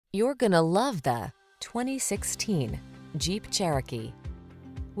You're gonna love the 2016 Jeep Cherokee.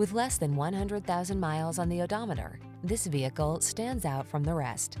 With less than 100,000 miles on the odometer, this vehicle stands out from the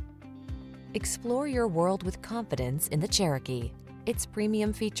rest. Explore your world with confidence in the Cherokee. Its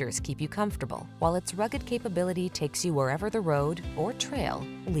premium features keep you comfortable, while its rugged capability takes you wherever the road or trail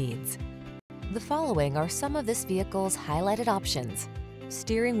leads. The following are some of this vehicle's highlighted options: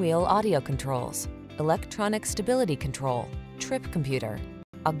 steering wheel audio controls, electronic stability control, trip computer,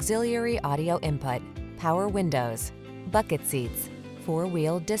 auxiliary audio input, power windows, bucket seats,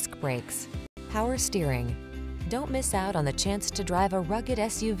 four-wheel disc brakes, power steering. Don't miss out on the chance to drive a rugged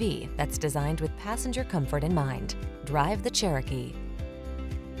SUV that's designed with passenger comfort in mind. Drive the Cherokee.